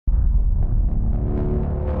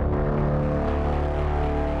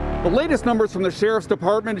The latest numbers from the Sheriff's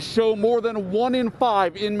Department show more than 1 in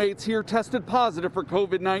 5 inmates here tested positive for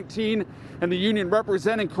COVID-19, and the union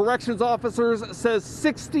representing corrections officers says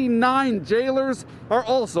 69 jailers are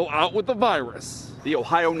also out with the virus. The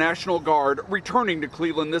Ohio National Guard returning to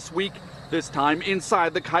Cleveland this week, this time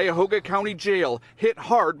inside the Cuyahoga County Jail, hit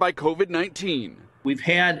hard by COVID-19. We've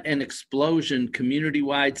had an explosion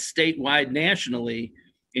community-wide, statewide, nationally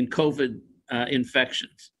in COVID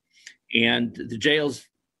infections, and the jails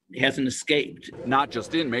hasn't escaped. Not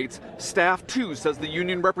just inmates, staff too, says the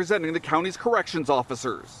union representing the county's corrections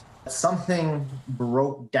officers. Something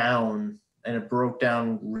broke down, and it broke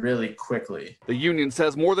down really quickly. The union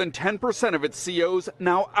says more than 10% of its COs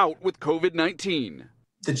now out with COVID-19.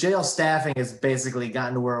 The jail staffing has basically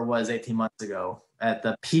gotten to where it was 18 months ago, at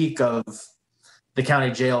the peak of the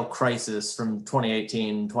county jail crisis from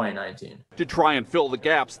 2018, 2019. To try and fill the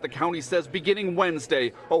gaps, the county says beginning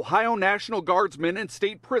Wednesday, Ohio National Guardsmen and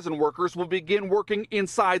state prison workers will begin working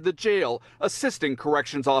inside the jail, assisting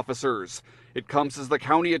corrections officers. It comes as the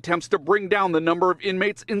county attempts to bring down the number of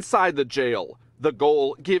inmates inside the jail. The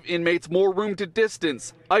goal, give inmates more room to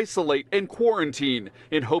distance, isolate, and quarantine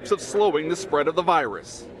in hopes of slowing the spread of the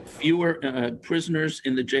virus. Fewer prisoners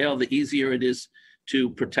in the jail, the easier it is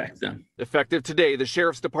to protect them. Effective today, the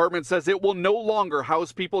Sheriff's Department says it will no longer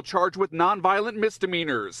house people charged with nonviolent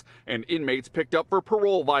misdemeanors and inmates picked up for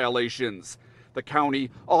parole violations. The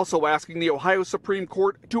county also asking the Ohio Supreme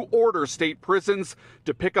Court to order state prisons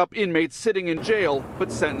to pick up inmates sitting in jail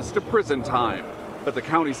but sentenced to prison time. But the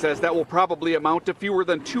county says that will probably amount to fewer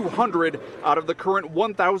than 200 out of the current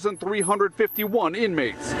 1,351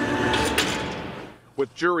 inmates.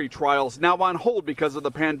 With jury trials now on hold because of the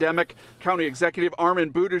pandemic, County Executive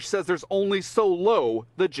Armin Budish says there's only so low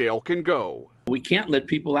the jail can go. We can't let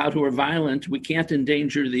people out who are violent. We can't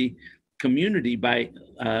endanger the community by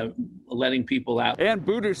letting people out. And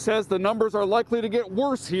Budish says the numbers are likely to get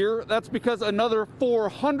worse here. That's because another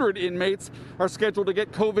 400 inmates are scheduled to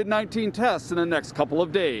get COVID-19 tests in the next couple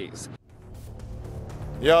of days.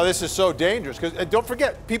 You know, this is so dangerous because don't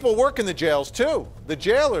forget, people work in the jails too. The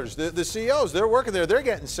jailers, the COs, they're working there, they're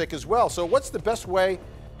getting sick as well. So what's the best way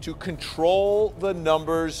to control the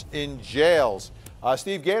numbers in jails?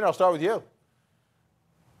 Steve Gaynor, I'll start with you.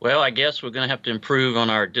 Well, I guess we're going to have to improve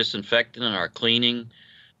on our disinfecting and our cleaning.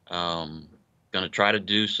 Going to try to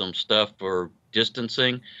do some stuff for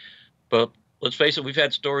distancing. But let's face it, we've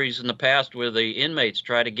had stories in the past where the inmates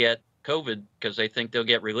try to get COVID because they think they'll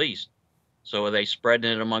get released. So are they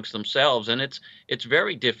spreading it amongst themselves? And it's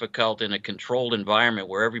very difficult in a controlled environment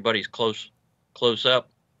where everybody's close up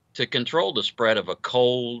to control the spread of a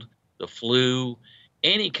cold, the flu,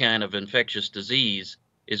 any kind of infectious disease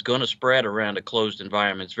is going to spread around a closed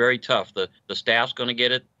environment. It's very tough. The staff's going to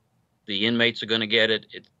get it. The inmates are going to get it.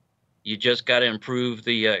 You just got to improve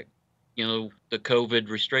the COVID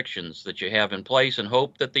restrictions that you have in place and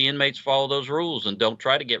hope that the inmates follow those rules and don't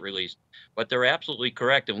try to get released. But they're absolutely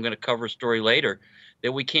correct, and we're going to cover a story later,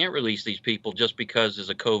 that we can't release these people just because there's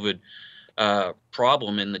a COVID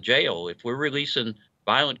problem in the jail. If we're releasing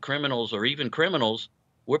violent criminals or even criminals,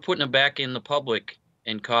 we're putting them back in the public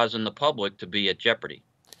and causing the public to be at jeopardy.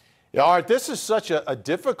 Yeah, Art, this is such a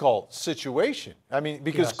difficult situation. I mean,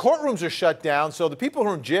 because yes, courtrooms are shut down, so the people who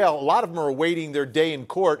are in jail, a lot of them are awaiting their day in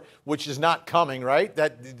court, which is not coming, right?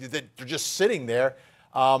 That they're just sitting there.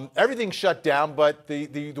 Everything's shut down, but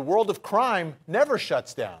the world of crime never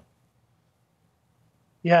shuts down.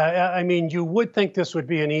 Yeah, I mean, you would think this would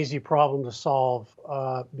be an easy problem to solve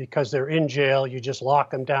because they're in jail. You just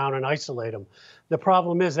lock them down and isolate them. The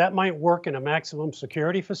problem is that might work in a maximum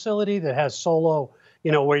security facility that has solo,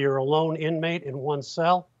 where you're a lone inmate in one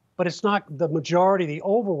cell. But it's not the majority, the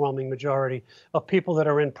overwhelming majority of people that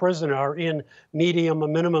are in prison are in medium or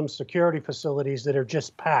minimum security facilities that are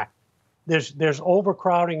just packed. There's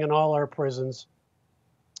overcrowding in all our prisons.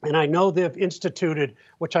 And I know they've instituted,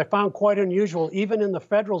 which I found quite unusual, even in the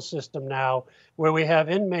federal system now, where we have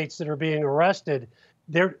inmates that are being arrested.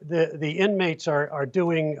 The inmates are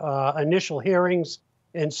doing initial hearings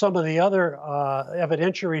and some of the other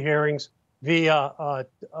evidentiary hearings via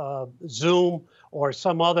Zoom or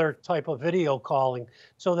some other type of video calling.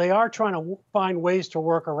 So they are trying to find ways to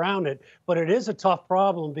work around it. But it is a tough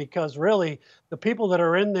problem because really the people that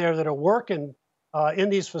are in there that are working in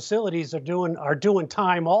these facilities are doing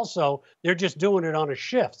time also. They're just doing it on a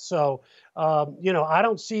shift. So, I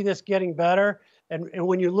don't see this getting better. And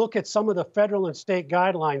when you look at some of the federal and state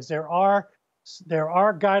guidelines, there are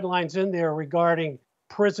guidelines in there regarding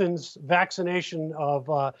prisons, vaccination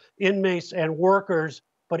of inmates and workers,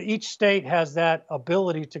 but each state has that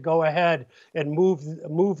ability to go ahead and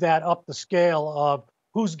move that up the scale of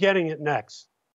who's getting it next.